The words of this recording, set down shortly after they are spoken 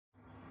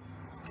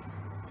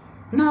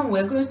Now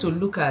we're going to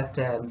look at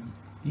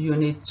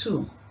Unit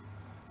 2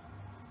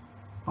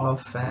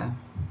 of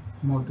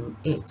Module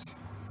 8,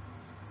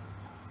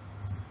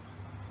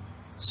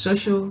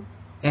 Social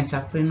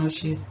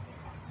Entrepreneurship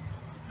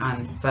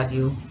and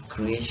Value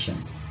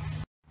Creation.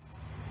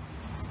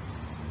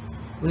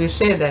 We've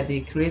said that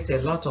they create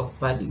a lot of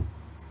value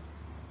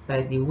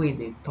by the way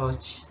they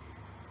touch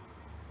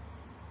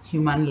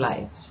human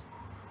lives.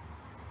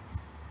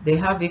 They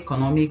have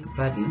economic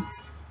value.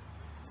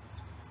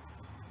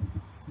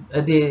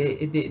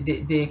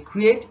 They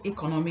create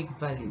economic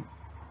value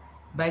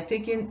by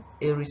taking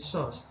a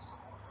resource,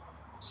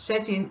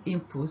 setting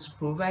inputs,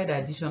 provide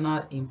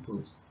additional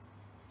inputs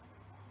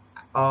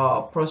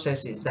or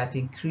processes that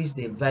increase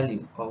the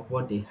value of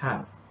what they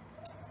have.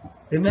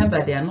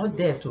 Remember, they are not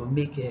there to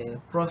make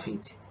a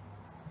profit.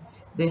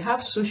 They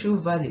have social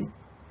value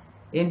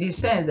in the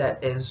sense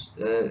that as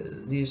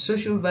the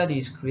social value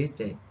is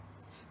created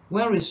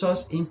when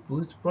resource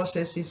inputs,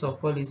 processes, or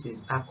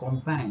policies are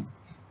combined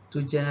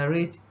to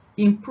generate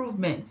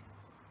improvement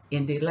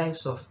in the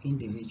lives of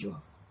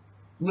individuals.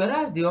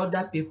 Whereas the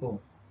other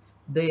people,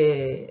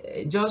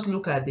 they just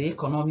look at the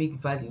economic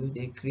value,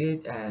 they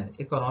create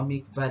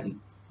economic value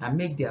and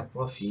make their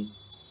profit.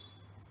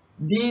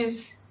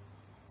 These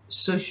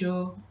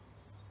social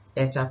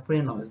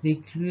entrepreneurs, they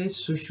create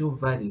social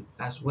value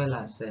as well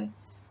as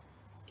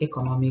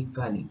economic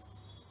value.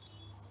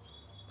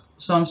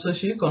 Some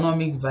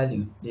socio-economic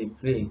value they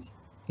create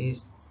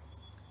is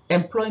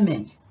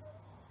employment,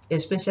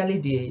 especially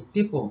the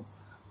people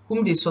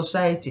whom the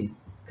society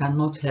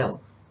cannot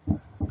help,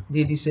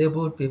 the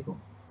disabled people.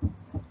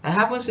 I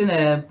haven't seen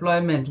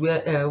employment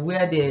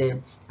where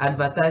they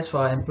advertise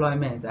for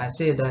employment and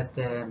say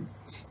that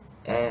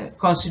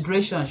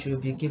consideration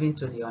should be given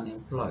to the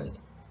unemployed,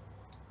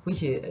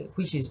 which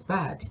is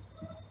bad.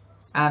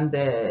 And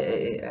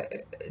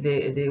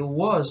the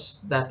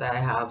worst that I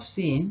have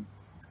seen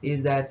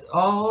is that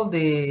all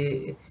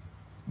the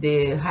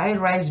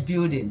high-rise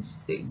buildings,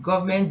 the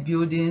government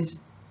buildings,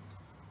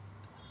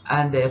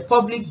 and the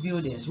public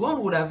buildings,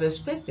 one would have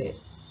expected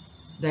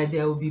that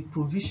there will be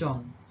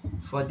provision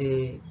for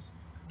the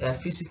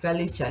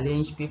physically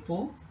challenged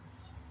people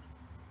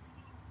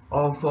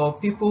or for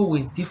people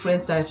with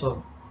different types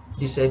of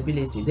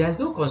disability. There's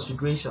no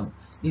consideration.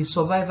 It's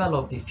survival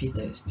of the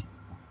fittest.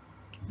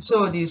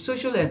 So the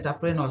social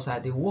entrepreneurs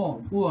are the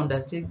ones who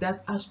undertake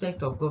that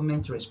aspect of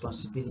government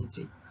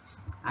responsibility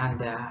and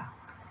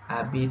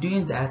be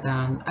doing that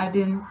and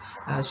adding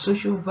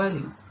social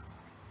value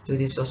to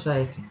the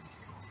society.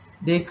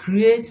 They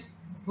create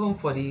home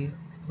for the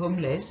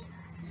homeless.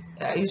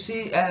 You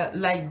see,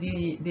 like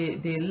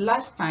the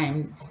last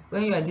time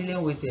when you are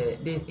dealing with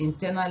the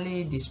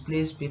internally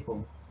displaced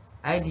people,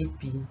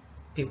 IDP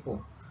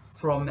people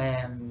from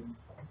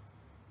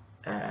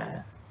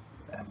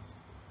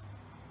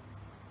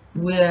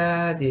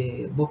where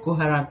the Boko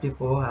Haram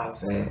people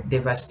have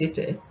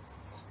devastated,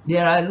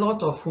 there are a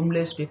lot of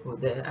homeless people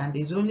there, and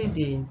it's only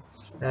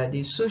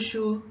the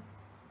social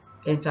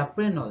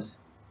entrepreneurs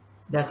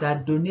that are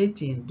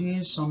donating,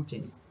 doing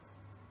something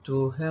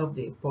to help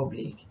the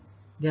public.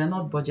 They are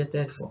not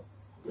budgeted for.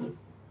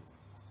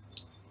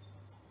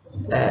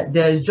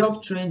 There is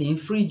job training,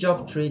 free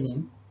job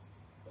training.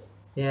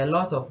 There are a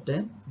lot of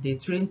them. They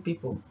train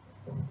people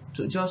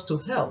just to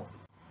help.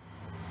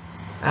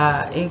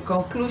 In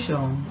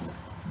conclusion,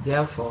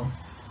 therefore,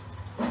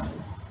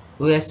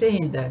 we are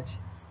saying that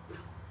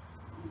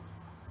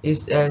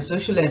it's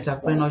social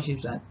entrepreneurship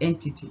is an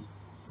entity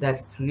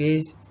that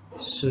creates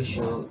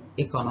social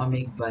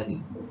economic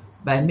value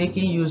by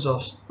making use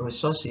of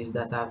resources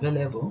that are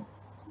available.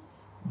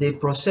 They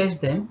process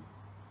them,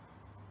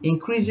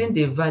 increasing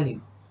the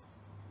value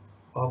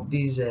of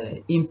these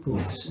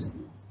inputs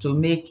to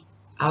make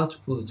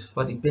output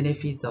for the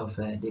benefit of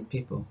the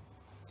people.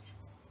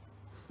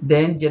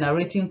 Then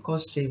generating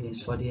cost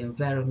savings for the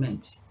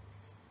environment,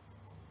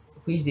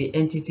 which the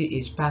entity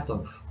is part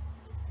of.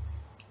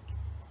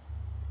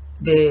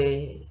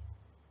 The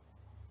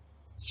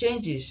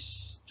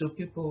changes to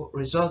people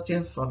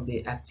resulting from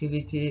the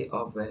activity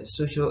of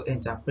social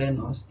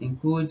entrepreneurs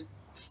include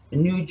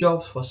new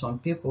jobs for some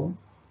people,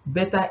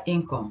 better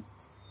income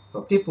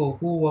for people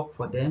who work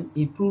for them,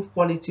 improved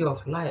quality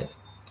of life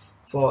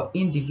for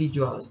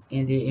individuals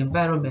in the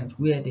environment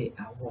where they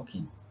are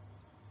working.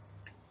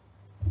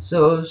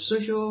 So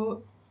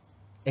social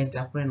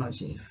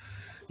entrepreneurship,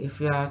 if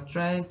you are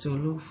trying to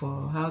look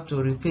for how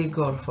to repay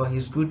God for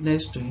his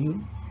goodness to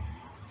you,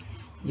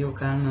 you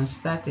can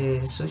start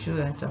a social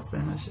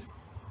entrepreneurship.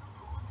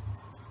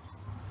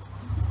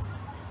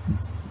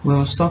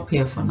 We'll stop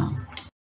here for now.